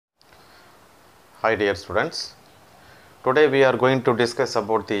Hi dear students, today we are going to discuss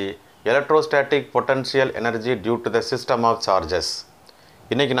about the electrostatic potential energy due to the system of charges.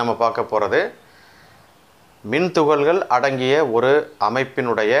 இன்னைக்கு நம்ம பார்க்க போகிறது மின்துகள்கள் அடங்கிய ஒரு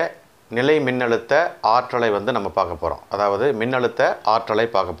அமைப்பினுடைய நிலை மின்னழுத்த ஆற்றலை நம்ம பார்க்க போகிறோம். அதாவது மின்னழுத்த ஆற்றலை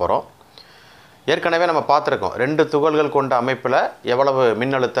பார்க்க போகிறோம். ஏற்கனவே நம்ம பார்த்துருக்கோம், ரெண்டு துகள்கள் கொண்ட அமைப்பில் எவ்வளவு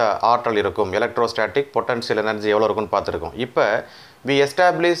மின்னழுத்த ஆற்றல் இருக்கும், எலக்ட்ரோஸ்டாட்டிக் பொட்டன்ஷியல் எனர்ஜி எவ்வளோ இருக்குன்னு பார்த்துருக்கோம். இப்போ we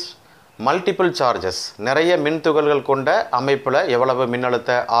establish மல்டிபிள் சார்ஜஸ், நிறைய மின்துகள்கள் கொண்ட அமைப்பில் எவ்வளவு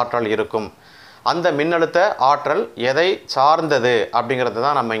மின்னழுத்த ஆற்றல் இருக்கும், அந்த மின்னழுத்த ஆற்றல் எதை சார்ந்தது அப்படிங்கிறது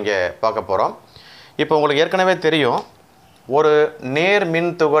தான் நம்ம இங்கே பார்க்க போகிறோம். இப்போ உங்களுக்கு ஏற்கனவே தெரியும், ஒரு நேர்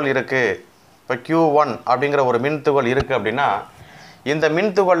மின்துகள் இருக்குது. இப்போ Q1 அப்படிங்கிற ஒரு மின்துகள் இருக்குது அப்படின்னா, இந்த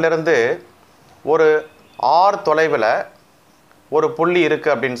மின்துகள்லேருந்து ஒரு R தொலைவில் ஒரு புள்ளி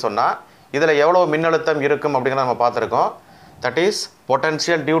இருக்குது அப்படின்னு சொன்னால் இதில் எவ்வளோ மின்னழுத்தம் இருக்கும் அப்படிங்கிறத நம்ம பார்த்துருக்கோம். That is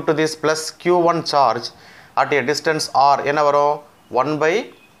potential due to this plus Q1 charge at a distance R என்ன வரும், 1 by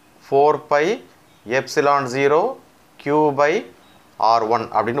 4 pi epsilon 0 Q by R1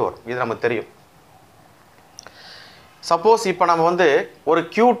 அப்படின்னு வரும். இது நமக்கு தெரியும். சப்போஸ் இப்போ நம்ம ஒரு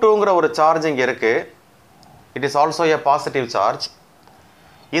Q2ங்கிற ஒரு சார்ஜ் இங்கே இருக்குது. It is also a positive charge.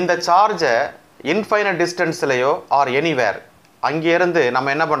 இந்த சார்ஜை இன்ஃபைனட் டிஸ்டன்ஸ்லையோ ஆர் எனிவேர் அங்கேருந்து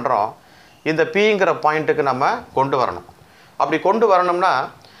நம்ம என்ன பண்ணுறோம், இந்த Pங்கிற பாயிண்ட்டுக்கு நம்ம கொண்டு வரணும். அப்படி கொண்டு வரணும்னா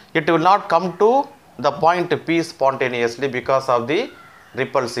it will not come to the point P spontaneously because of the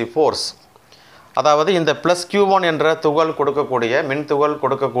repulsive force. அதாவது இந்த ப்ளஸ் Q1 என்ற துகள் கொடுக்கக்கூடிய மின்துகள்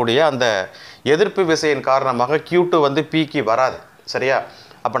கொடுக்கக்கூடிய அந்த எதிர்ப்பு விசையின் காரணமாக Q2 Pக்கு வராது. சரியா?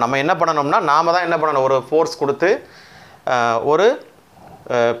 அப்போ நம்ம என்ன பண்ணணும்னா, நாம் தான் என்ன பண்ணணும், ஒரு ஃபோர்ஸ் கொடுத்து ஒரு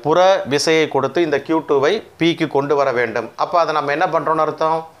புற விசையை கொடுத்து இந்த Q2வை Pக்கு கொண்டு வர வேண்டும். அப்போ அதை நம்ம என்ன பண்ணுறோன்னு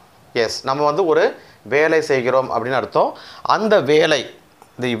அர்த்தம், எஸ், நம்ம ஒரு வேலை செய்கிறோம் அப்படின்னு அர்த்தம். அந்த வேலை,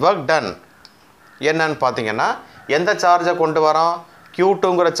 தி ஒர்க் டன் என்னன்னு பார்த்தீங்கன்னா, எந்த சார்ஜை கொண்டு வரோம்,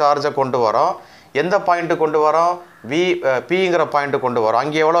 Q2ங்கிற சார்ஜை கொண்டு வரோம். எந்த பாயிண்ட்டு கொண்டு வரோம், Pங்கிற பாயிண்ட்டு கொண்டு வரோம்.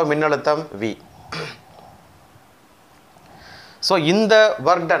 அங்கே எவ்வளோ மின்னழுத்தம், V. ஸோ இந்த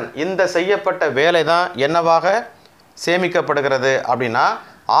ஒர்க் டன், இந்த செய்யப்பட்ட வேலை தான் என்னவாக சேமிக்கப்படுகிறது அப்படின்னா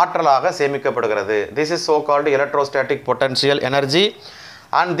ஆற்றலாக சேமிக்கப்படுகிறது. This is so called electrostatic potential energy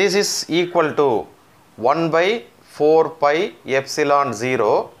and this is equal to 1 by 4 pi epsilon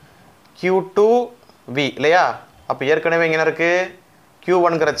 0 Q2V இல்லையா? அப்போ ஏற்கனவே இங்கே இருக்குது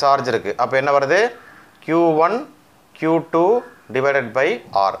Q1ங்கிற சார்ஜ் இருக்குது. அப்போ என்ன வருது, Q1 Q2 divided by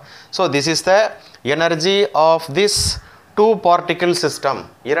R. So this is the energy of this two particle system.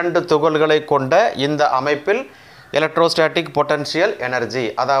 இரண்டு துகள்களை கொண்ட இந்த அமைப்பில் எலக்ட்ரோஸ்டாட்டிக் பொட்டன்ஷியல் எனர்ஜி,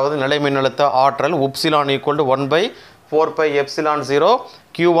 அதாவது நிலை மின்னழுத்த ஆற்றல் உப்சிலான் equal to 1 by 4 pi epsilon 0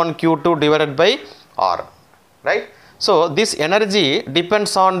 Q1 Q2 divided by R. Right? So this energy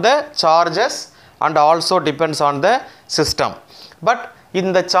depends on the charges and also depends on the system. But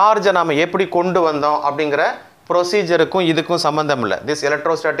இந்த சார்ஜை நாம் எப்படி கொண்டு வந்தோம் அப்படிங்கிற ப்ரொசீஜருக்கும் இதுக்கும் சம்பந்தம் இல்லை. This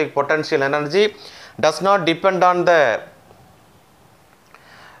electrostatic potential energy does not depend on the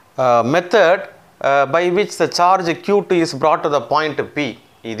method by which the charge Q2 is brought to the point P.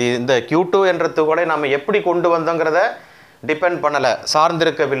 இது இந்த Q2 என்ற துகளை நாம் எப்படி கொண்டு வந்தோங்கிறத டிபெண்ட் பண்ணலை,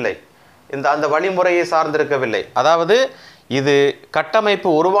 சார்ந்திருக்கவில்லை. அந்த வழிமுறையை சார்ந்திருக்கவில்லை. அதாவது இது கட்டமைப்பு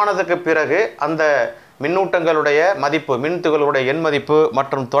உருவானதுக்கு பிறகு அந்த மின்னூட்டங்களுடைய மதிப்பு, மின்துகளுடைய எண் மதிப்பு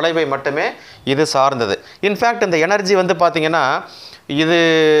மற்றும் தொலைவை மட்டுமே இது சார்ந்தது. இன்ஃபேக்ட் இந்த எனர்ஜி பார்த்தீங்கன்னா,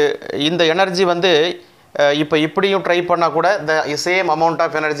 இந்த எனர்ஜி இப்போ இப்படியும் ட்ரை பண்ணால் கூட இந்த சேம் அமௌண்ட்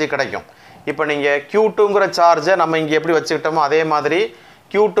ஆஃப் எனர்ஜி கிடைக்கும். இப்போ நீங்கள் Q2ங்கிற சார்ஜை நம்ம இங்கே எப்படி வச்சுக்கிட்டோமோ அதே மாதிரி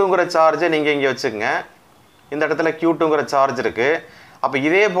Q2ங்கிற சார்ஜை நீங்கள் இங்கே வச்சுக்கோங்க. இந்த இடத்துல Q2ங்கிற சார்ஜ் இருக்குது. அப்போ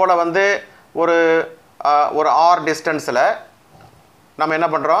இதே போல் ஒரு R டிஸ்டன்ஸில் நம்ம என்ன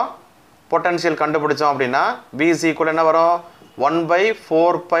பண்ணுறோம், பொட்டன்ஷியல் கண்டுபிடிச்சோம் அப்படின்னா V is equal என்ன வரும், 1 by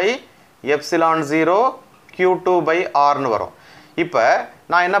 4 pi epsilon 0 Q2 by Rன்னு வரும். இப்போ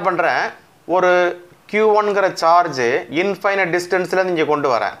நான் என்ன பண்ணுறேன், ஒரு Q1ங்கிற சார்ஜ் இன்ஃபைனட் டிஸ்டன்ஸில் இங்கே கொண்டு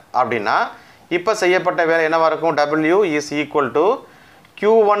வரேன் அப்படின்னா இப்போ செய்யப்பட்ட வேலை என்னவாக இருக்கும், W is equal to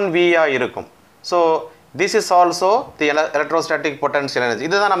Q1V இருக்கும். So this is also the electrostatic potential energy.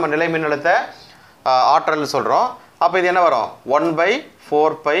 இதுதான் நம்ம நிலை மின்னழுத்த ஆற்றல் சொல்கிறோம். அப்போ இது என்ன வரும், 1 by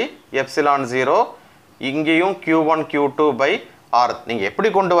 4 pi epsilon 0, இங்கேயும் Q1 Q2 by R. நீங்கள்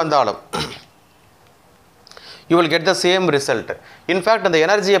எப்படி கொண்டு வந்தாலும் you will get the same result. In fact அந்த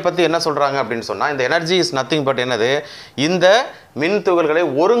எனர்ஜியை பற்றி என்ன சொல்கிறாங்க அப்படின்னு சொன்னால், இந்த எனர்ஜி இஸ் நத்திங் பட் என்னது, இந்த மின்துகள்களை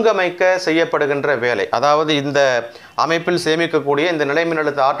ஒருங்கமைக்க செய்யப்படுகின்ற வேலை. அதாவது இந்த அமைப்பில் சேமிக்கக்கூடிய இந்த நிலை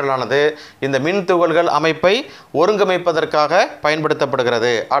மின்னழுத்த ஆற்றலானது இந்த மின்துகள்கள் அமைப்பை ஒருங்கமைப்பதற்காக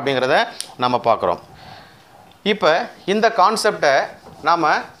பயன்படுத்தப்படுகிறது அப்படிங்கிறத நம்ம பார்க்குறோம். இப்போ இந்த கான்செப்டை நாம்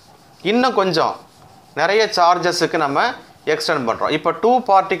இன்னும் கொஞ்சம் நிறைய சார்ஜஸுக்கு நம்ம எக்ஸ்டெண்ட் பண்ணுறோம். இப்போ 2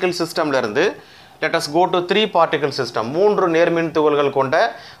 particle சிஸ்டம்லேருந்து let us go to 3 particle system. 3 நேர்மின் துகள்கள் கொண்ட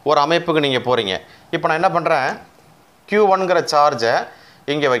ஒரு அமைப்புக்கு நீங்கள் போகிறீங்க. இப்போ நான் என்ன பண்ணுறேன், Q1ங்கிற சார்ஜை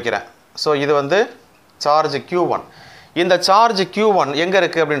இங்கே வைக்கிறேன். ஸோ இது வந்து சார்ஜ் Q1. இந்த சார்ஜ் Q1 எங்கே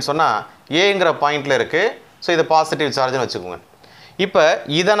இருக்குது அப்படின்னு சொன்னால் ஏங்கிற பாயிண்டில் இருக்குது. ஸோ இது பாசிட்டிவ் சார்ஜ்னு வச்சுக்கோங்க. இப்போ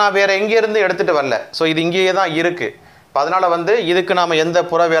இதை நான் வேறு எங்கேருந்து எடுத்துகிட்டு வரல. ஸோ இது இங்கேயே தான் இருக்குது. இப்போ அதனால் வந்து இதுக்கு நாம் எந்த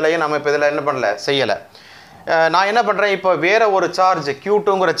புற வேலையும் நம்ம இப்போ இதில் என்ன பண்ணல, செய்யலை. நான் என்ன பண்ணுறேன், இப்போ வேறு ஒரு சார்ஜ்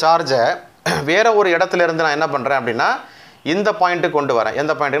Q2ங்கிற சார்ஜை வேறு ஒரு இடத்துல இருந்து நான் என்ன பண்ணுறேன் அப்படின்னா இந்த பாயிண்ட்டுக்கு கொண்டு வரேன்.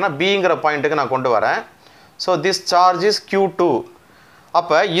 எந்த பாயிண்ட்டுக்குன்னா பிங்கிற பாயிண்ட்டுக்கு நான் கொண்டு வரேன். So this charge is Q2.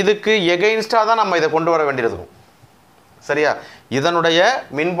 அப்போ இதுக்கு எகெயின்ஸ்டாக தான் நம்ம இதை கொண்டு வர வேண்டியிருக்கும். சரியா? இதனுடைய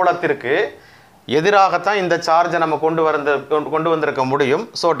மின்புலத்திற்கு எதிராகத்தான் இந்த சார்ஜை நம்ம கொண்டு வந்திருக்க முடியும்.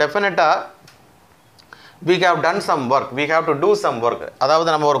 ஸோ டெஃபினட்டாக we have done some work, we have to do some work. அதாவது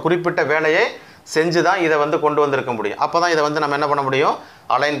நம்ம ஒரு குறிப்பிட்ட வேலையை செஞ்சு தான் இதை வந்து கொண்டு வந்திருக்க முடியும். அப்போ தான் இதை வந்து நம்ம என்ன பண்ண முடியும்,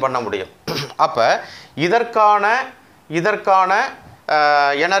 அலைன் பண்ண முடியும். அப்போ இதற்கான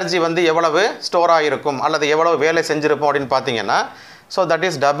எனர்ஜி வந்து எவ்வளவு ஸ்டோர் ஆகிருக்கும் அல்லது எவ்வளவு வேலை செஞ்சுருப்போம் அப்படின்னு பார்த்தீங்கன்னா, so that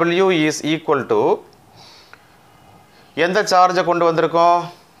is W is equal to எந்த சார்ஜை கொண்டு வந்திருக்கோம்,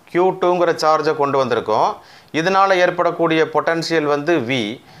 Q2ங்கிற சார்ஜை கொண்டு வந்திருக்கோம். இதனால் ஏற்படக்கூடிய பொட்டன்ஷியல் வந்து V.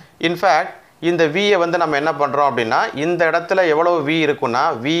 இன்ஃபேக்ட் இந்த வியை வந்து நம்ம என்ன பண்ணுறோம் அப்படின்னா இந்த இடத்துல எவ்வளவு V இருக்குன்னா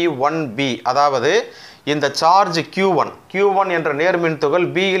V1B. அதாவது இந்த சார்ஜ் Q1 என்ற நேர்மின் துகள்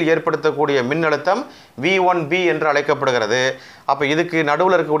Bயில் ஏற்படுத்தக்கூடிய மின்னழுத்தம் V1B என்று அழைக்கப்படுகிறது. அப்போ இதுக்கு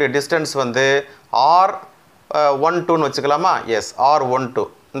நடுவில் இருக்கக்கூடிய டிஸ்டன்ஸ் வந்து R12ன்னு வச்சுக்கலாமா? S, R12.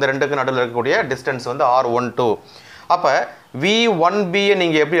 இந்த ரெண்டுக்கு நடுவில் இருக்கக்கூடிய டிஸ்டன்ஸ் வந்து R12. அப்போ V1Bயை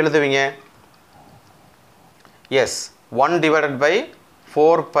நீங்கள் எப்படி எழுதுவீங்க? S, 1 divided by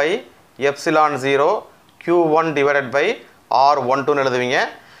 4 pi epsilon 0 Q1 divided by R12ன்னு எழுதுவீங்க.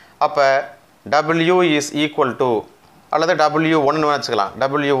 அப்போ W is equal to அல்லது W1ன்னு வச்சுக்கலாம்.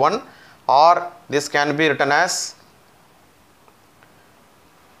 W1 or this can be written as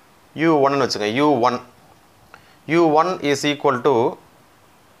U1ன்னு வச்சுக்கோங்க. U1 is equal to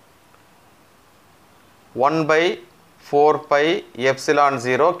 1 by 4 pi epsilon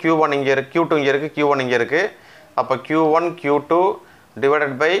 0 Q1 இங்கே இருக்குது, Q2 இங்கே இருக்குது, Q1 இங்கே இருக்குது. அப்போ Q1 Q2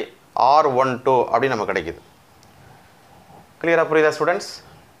 divided by R12 அப்படின்னு நமக்கு கிடைக்குது. கிளியராக புரியுதா ஸ்டூடெண்ட்ஸ்?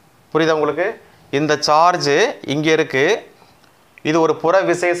 புரியுதா உங்களுக்கு? இந்த சார்ஜு இங்கே இருக்குது, இது ஒரு புற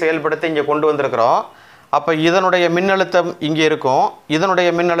விசையை செயல்படுத்தி இங்கே கொண்டு வந்திருக்கிறோம். அப்போ இதனுடைய மின்னழுத்தம் இங்கே இருக்கும், இதனுடைய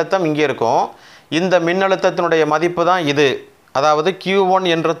மின்னழுத்தம் இங்கே இருக்கும். இந்த மின்னழுத்தத்தினுடைய மதிப்பு தான் இது. அதாவது Q1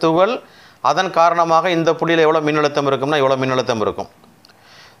 என்ற துகள் அதன் காரணமாக இந்த புள்ளியில் எவ்வளோ மின்னழுத்தம் இருக்கும்னா இவ்வளோ மின்னழுத்தம் இருக்கும்.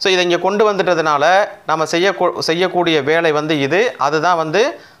 ஸோ இதை இங்கே கொண்டு வந்துட்டதுனால நம்ம செய்யக்கூடிய வேலை வந்து இது, அதுதான் வந்து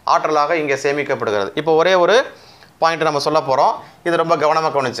ஆற்றலாக இங்கே சேமிக்கப்படுகிறது. இப்போ ஒரே ஒரு பாயிண்ட் நம்ம சொல்ல போகிறோம், இது ரொம்ப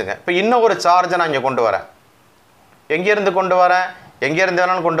கவனமாக கவனிச்சுங்க. இப்போ இன்னும் ஒரு சார்ஜை நான் இங்கே கொண்டு வரேன். எங்கேருந்து கொண்டு வரேன்? எங்கேருந்து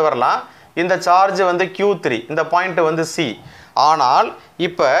வேணாலும் கொண்டு வரலாம். இந்த சார்ஜ் வந்து Q3, இந்த பாயிண்ட் வந்து C. ஆனால்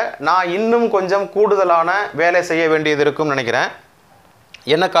இப்போ நான் இன்னும் கொஞ்சம் கூடுதலான வேலை செய்ய வேண்டியது இருக்கும்னு நினைக்கிறேன்.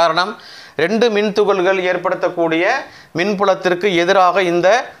 என்ன காரணம்? 2 மின்துகள்கள் ஏற்படுத்தக்கூடிய மின்புலத்திற்கு எதிராக இந்த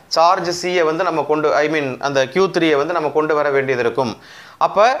சார்ஜ் Cயை வந்து நம்ம அந்த Q3யை வந்து நம்ம கொண்டு வர வேண்டியது இருக்கும்.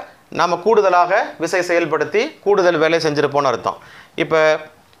 அப்போ நம்ம கூடுதலாக விசை செயல்படுத்தி கூடுதல் வேலை செஞ்சுருப்போம்னு அர்த்தம். இப்போ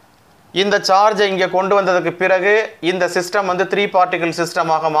இந்த சார்ஜை இங்கே கொண்டு வந்ததுக்கு பிறகு இந்த சிஸ்டம் வந்து 3 பார்ட்டிகிள்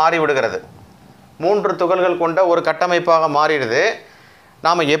சிஸ்டமாக மாறி விடுகிறது. 3 துகள்கள் கொண்ட ஒரு கட்டமைப்பாக மாறிடுது.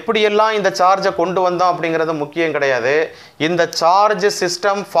 நாம் எப்படியெல்லாம் இந்த சார்ஜை கொண்டு வந்தோம் அப்படிங்கிறது முக்கியம் கிடையாது. இந்த சார்ஜ்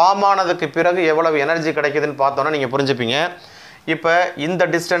சிஸ்டம் ஃபார்ம் ஆனதுக்கு பிறகு எவ்வளவு எனர்ஜி கிடைக்குதுன்னு பார்த்தோன்னா நீங்கள் புரிஞ்சுப்பீங்க. இப்போ இந்த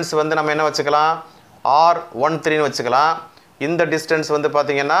டிஸ்டன்ஸ் வந்து நம்ம என்ன வச்சுக்கலாம், R13ன்னு வச்சுக்கலாம். இந்த டிஸ்டன்ஸ் வந்து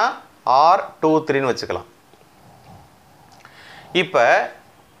பார்த்திங்கன்னா R23ன்னு வச்சுக்கலாம். இப்போ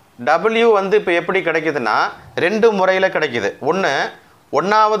W வந்து இப்போ எப்படி கிடைக்குதுன்னா 2 முறையில் கிடைக்குது.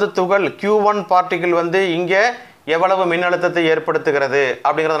 ஒன்றாவது துகள் Q1 பார்ட்டிகிள் வந்து இங்கே எவ்வளவு மின்னழுத்தத்தை ஏற்படுத்துகிறது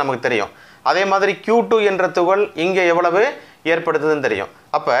அப்படிங்கிறது நமக்கு தெரியும். அதே மாதிரி Q2 என்ற துகள் இங்கே எவ்வளவு ஏற்படுத்துதுன்னு தெரியும்.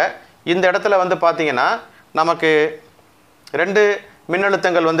 அப்போ இந்த இடத்துல வந்து பார்த்திங்கன்னா நமக்கு 2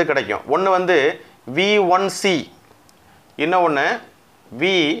 மின்னழுத்தங்கள் வந்து கிடைக்கும். ஒன்று வந்து V1C, இன்னொன்று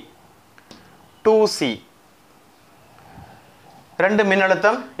V2C. 2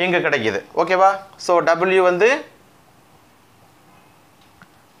 மின்னழுத்தம் இங்கே கிடைக்குது. ஓகேவா? ஸோ W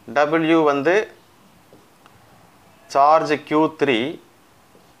வந்து charge Q3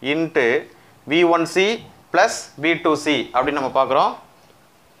 into V1C plus V2C அப்படின்னு நம்ம பார்க்குறோம்.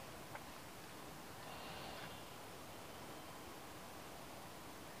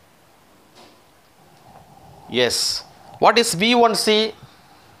 S, what is V1C?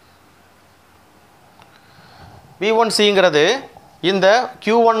 V1Cங்கிறது இந்த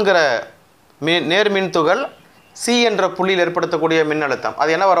Q1ங்கிற நேர்மின் துகள் C என்ற புள்ளியில் ஏற்படுத்தக்கூடிய மின்னழுத்தம் அது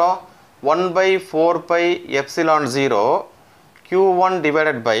என்ன வரும் 1/4 pi epsilon 0 Q1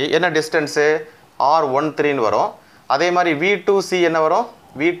 divided by என்ன டிஸ்டன்ஸு R13 வரும். அதே மாதிரி V2C என்ன வரும்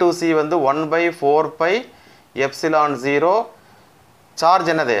V2C வந்து 1/4 pi epsilon 0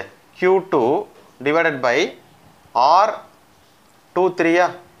 சார்ஜ் என்னது Q2 divided by R23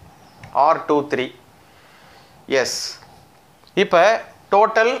 R23 S. இப்போ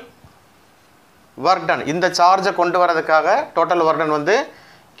டோட்டல் ஒர்க் டன் இந்த சார்ஜை கொண்டு வரதுக்காக டோட்டல் ஒர்க் டன் வந்து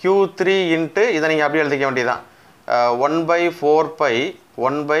Q3 இன்ட்டு இதை நீங்கள் அப்படியே எழுதிக்க வேண்டியதான்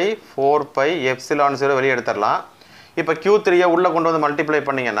 1/4 pi epsilon 0 வெளியே எடுத்துடலாம். இப்போ Q3 உள்ளே கொண்டு வந்து மல்டிப்ளை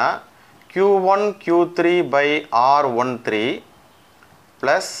பண்ணிங்கன்னா Q1 Q3 by R13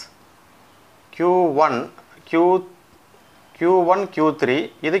 plus Q1 Q3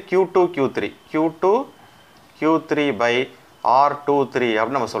 இது Q2 Q3 by R23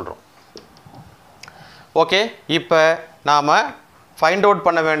 அப்படின்னு நம்ம சொல்கிறோம். ஓகே, இப்போ நாம் ஃபைண்ட் அவுட்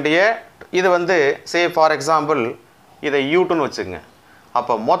பண்ண வேண்டிய இது வந்து சே ஃபார் எக்ஸாம்பிள் இதை U2ன்னு வச்சுக்கோங்க.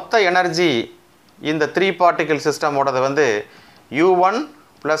 அப்போ மொத்த எனர்ஜி இந்த 3 பார்ட்டிகிள் சிஸ்டமோடது வந்து U1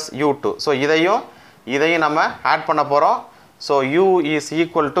 plus U2. ஸோ இதையும் நம்ம ஆட் பண்ண போகிறோம். So U is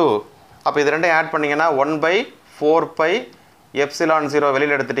equal to அப்போ இது ரெண்டையும் ஆட் பண்ணிங்கன்னா 1/4 pi epsilon 0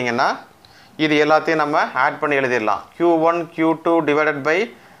 வெளியில் எடுத்துட்டிங்கன்னா இது எல்லாத்தையும் நம்ம ஆட் பண்ணி எழுதிடலாம். Q1 Q2 divided by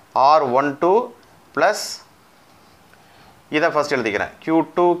R12 plus இதை ஃபஸ்ட் எழுதிக்கிறேன்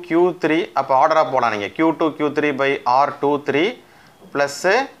Q2 Q3 அப்போ ஆர்டராக போகலாம் நீங்கள் Q2 Q3 by R23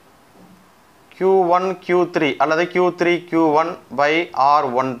 plus Q1 Q3 அல்லது Q3 Q1 by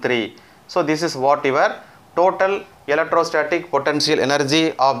R13. So this is what your total electrostatic potential energy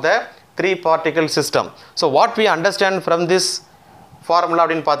of the 3 particle system. So what we understand from this formula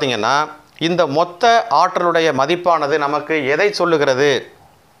அப்படின்னு பார்த்தீங்கன்னா இந்த மொத்த ஆற்றலுடைய மதிப்பானது நமக்கு எதை சொல்லுகிறது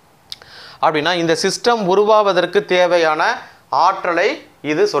அப்படின்னா இந்த சிஸ்டம் உருவாவதற்கு தேவையான ஆற்றலை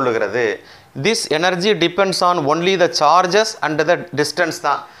இது சொல்லுகிறது. This energy depends on only the charges and the distance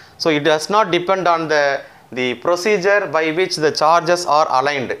தான். So it does not depend on the procedure by which the charges R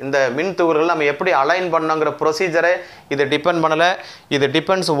aligned. இந்த மின் துகள்கள் நம்ம எப்படி அலைன் பண்ணோங்கிற ப்ரொசீஜரை இது டிபெண்ட் பண்ணலை. இது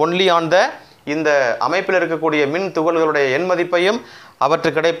டிபெண்ட்ஸ் ஒன்லி ஆன் இந்த அமைப்பில் இருக்கக்கூடிய மின் துகள்களுடைய எண் மதிப்பையும்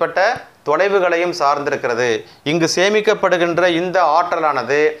அவற்றுக்கு இடைப்பட்ட தொலைவுகளையும் சார்ந்திருக்கிறது. இங்கு சேமிக்கப்படுகின்ற இந்த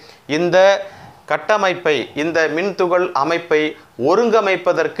ஆற்றலானது இந்த கட்டமைப்பை இந்த மின்துகள் அமைப்பை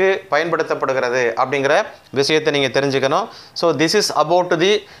ஒருங்கமைப்பதற்கு பயன்படுத்தப்படுகிறது அப்படிங்கிற விஷயத்தை நீங்கள் தெரிஞ்சுக்கணும். So this is about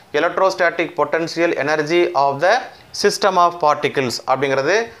the electrostatic potential energy of the system of particles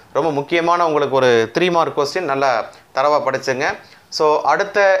அப்படிங்கிறது ரொம்ப முக்கியமான உங்களுக்கு ஒரு 3 மார்க் கொஸ்டின் நல்லா தரவாக படிச்சுங்க. ஸோ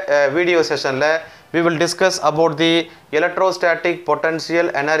அடுத்த வீடியோ செஷனில் we will discuss about the electrostatic potential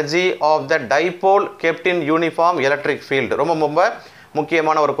energy of the dipole kept in uniform electric field. ரொம்ப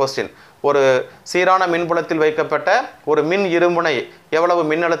முக்கியமான ஒரு கொஸ்டின். ஒரு சீரான மின்புலத்தில் வைக்கப்பட்ட ஒரு மின் இருமுனை எவ்வளவு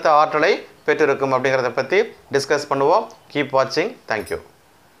மின்னழுத்த ஆற்றலை பெற்றிருக்கும் அப்படிங்கிறத பற்றி டிஸ்கஸ் பண்ணுவோம். கீப் வாட்சிங். தேங்க்யூ.